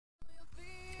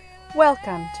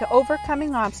Welcome to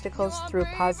Overcoming Obstacles Through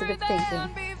Positive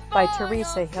Thinking by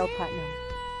Teresa Hill-Putnam.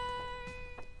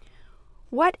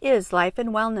 What is life and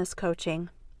wellness coaching?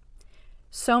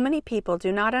 So many people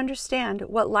do not understand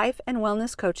what life and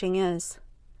wellness coaching is.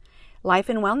 Life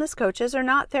and wellness coaches are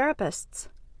not therapists.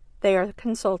 They are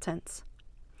consultants.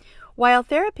 While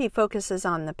therapy focuses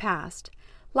on the past,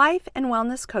 life and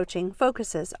wellness coaching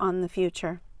focuses on the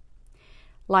future.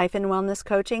 Life and wellness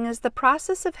coaching is the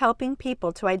process of helping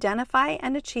people to identify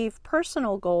and achieve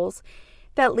personal goals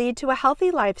that lead to a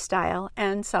healthy lifestyle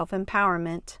and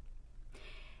self-empowerment.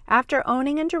 After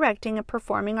owning and directing a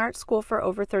performing arts school for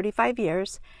over 35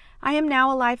 years, I am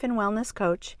now a life and wellness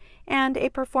coach and a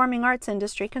performing arts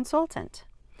industry consultant.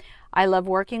 I love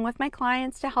working with my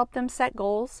clients to help them set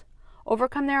goals,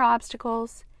 overcome their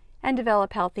obstacles, and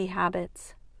develop healthy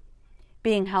habits.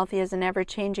 Being healthy is an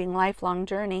ever-changing lifelong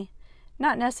journey,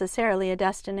 not necessarily a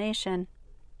destination.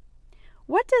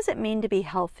 What does it mean to be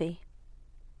healthy?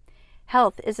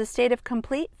 Health is a state of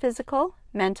complete physical,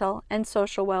 mental, and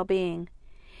social well-being.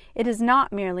 It is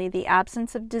not merely the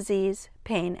absence of disease,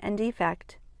 pain, and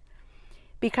defect.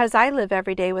 Because I live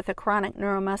every day with a chronic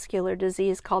neuromuscular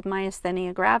disease called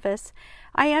myasthenia gravis,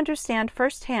 I understand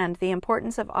firsthand the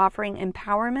importance of offering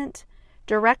empowerment,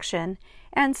 direction,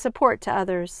 and support to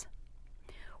others.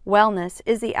 Wellness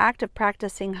is the act of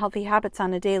practicing healthy habits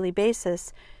on a daily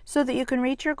basis so that you can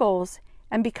reach your goals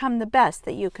and become the best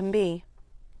that you can be.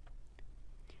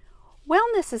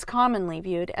 Wellness is commonly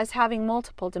viewed as having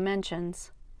multiple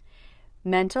dimensions.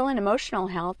 Mental and emotional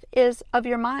health is of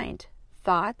your mind,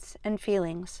 thoughts, and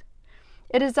feelings.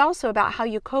 It is also about how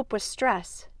you cope with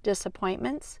stress,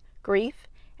 disappointments, grief,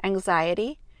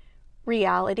 anxiety,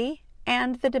 reality,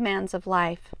 and the demands of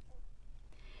life.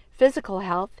 Physical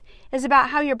health is about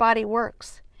how your body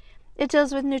works. It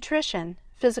deals with nutrition,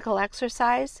 physical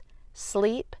exercise,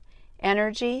 sleep,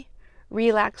 energy,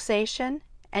 relaxation,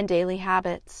 and daily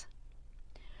habits.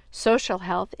 Social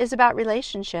health is about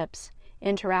relationships,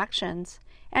 interactions,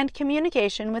 and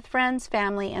communication with friends,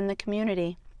 family, and the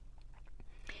community.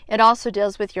 It also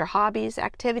deals with your hobbies,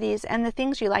 activities, and the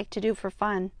things you like to do for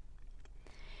fun.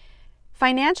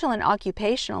 Financial and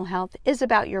occupational health is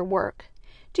about your work.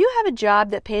 Do you have a job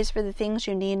that pays for the things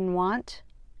you need and want?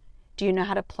 Do you know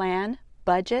how to plan,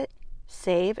 budget,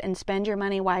 save, and spend your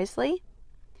money wisely?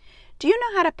 Do you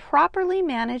know how to properly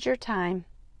manage your time?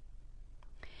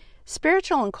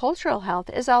 Spiritual and cultural health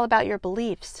is all about your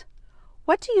beliefs.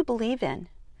 What do you believe in?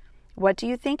 What do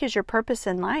you think is your purpose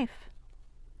in life?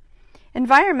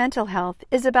 Environmental health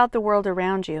is about the world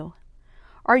around you.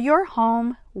 Are your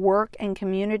home, work, and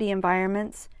community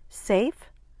environments safe,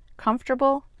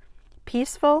 comfortable,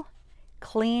 peaceful,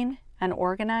 clean, and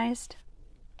organized?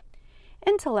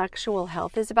 Intellectual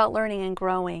health is about learning and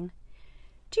growing.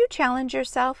 Do you challenge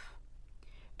yourself?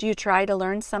 Do you try to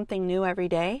learn something new every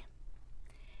day?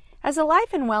 As a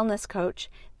life and wellness coach,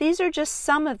 these are just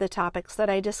some of the topics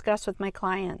that I discuss with my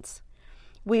clients.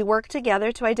 We work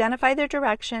together to identify their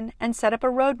direction and set up a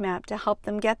roadmap to help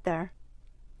them get there.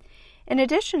 In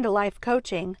addition to life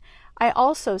coaching, I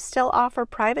also still offer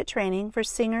private training for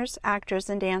singers, actors,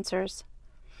 and dancers.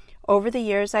 Over the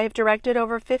years, I have directed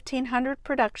over 1,500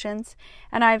 productions,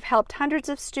 and I have helped hundreds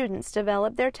of students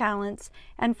develop their talents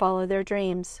and follow their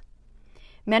dreams.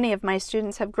 Many of my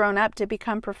students have grown up to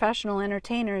become professional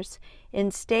entertainers in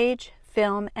stage,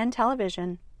 film, and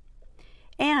television,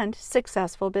 and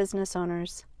successful business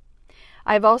owners.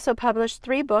 I've also published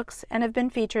 3 books and have been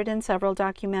featured in several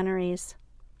documentaries.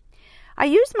 I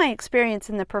use my experience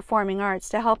in the performing arts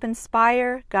to help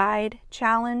inspire, guide,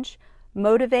 challenge,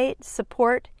 motivate,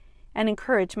 support, and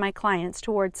encourage my clients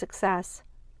toward success.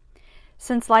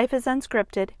 Since life is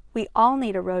unscripted, we all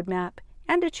need a roadmap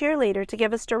and a cheerleader to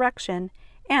give us direction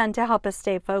and to help us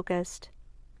stay focused.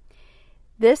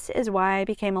 This is why I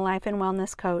became a life and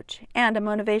wellness coach and a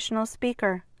motivational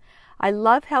speaker. I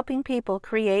love helping people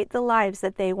create the lives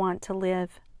that they want to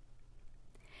live.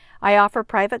 I offer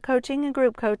private coaching and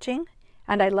group coaching,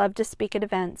 and I love to speak at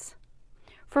events.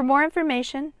 For more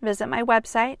information, visit my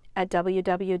website at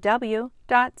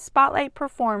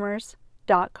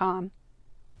www.spotlightperformers.com.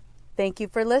 Thank you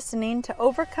for listening to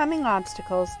Overcoming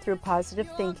Obstacles Through Positive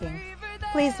Thinking.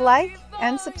 Please like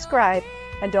and subscribe,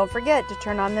 and don't forget to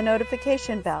turn on the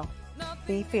notification bell.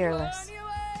 Be fearless.